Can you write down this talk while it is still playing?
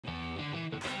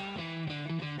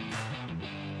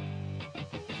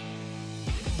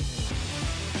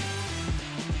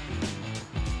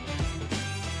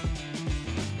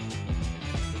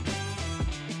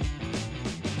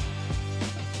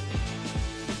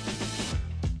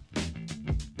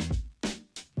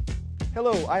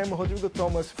Hello, I am Rodrigo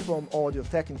Thomas from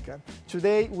Audio-Technica.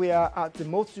 Today we are at the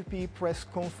MotoGP press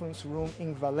conference room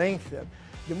in Valencia.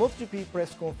 The MotoGP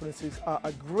press conferences are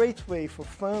a great way for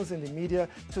fans and the media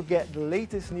to get the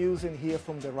latest news and hear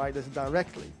from the riders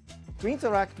directly. To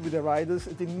interact with the riders,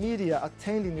 the media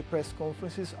attending the press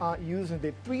conferences are using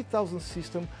the 3000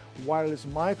 system wireless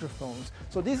microphones.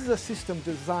 So this is a system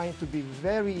designed to be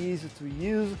very easy to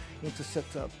use and to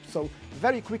set up. So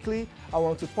very quickly, I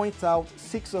want to point out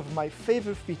 6 of my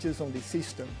favorite features on this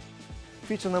system.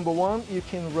 Feature number 1, you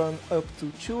can run up to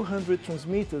 200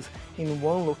 transmitters in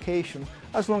one location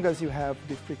as long as you have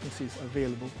the frequencies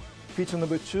available. Feature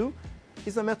number 2,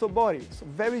 is a metal body, so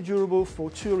very durable for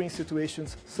touring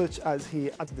situations such as here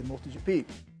at the MotoGP.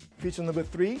 Feature number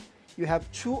 3, you have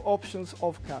 2 options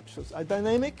of capsules, a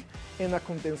dynamic and a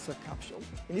condenser capsule.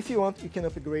 And if you want, you can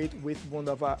upgrade with one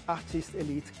of our Artist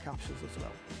Elite capsules as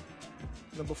well.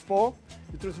 Number 4,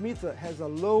 the transmitter has a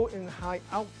low and high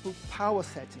output power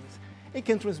settings. It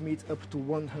can transmit up to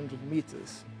 100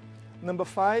 meters. Number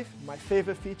 5, my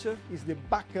favorite feature, is the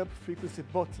backup frequency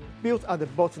button, built at the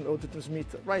bottom of the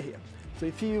transmitter, right here. So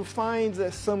if you find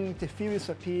some interference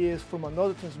appears from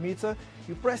another transmitter,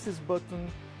 you press this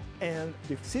button and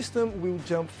the system will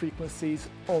jump frequencies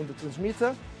on the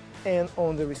transmitter and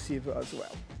on the receiver as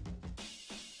well.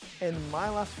 And my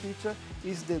last feature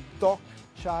is the dock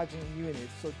charging unit.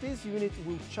 So this unit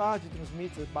will charge the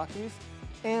transmitter batteries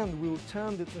and will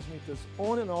turn the transmitters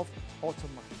on and off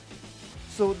automatically.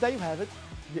 So there you have it.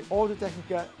 The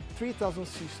Audio-Technica 3000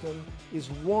 system is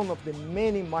one of the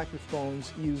many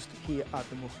microphones used here at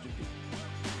the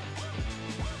MotoGP.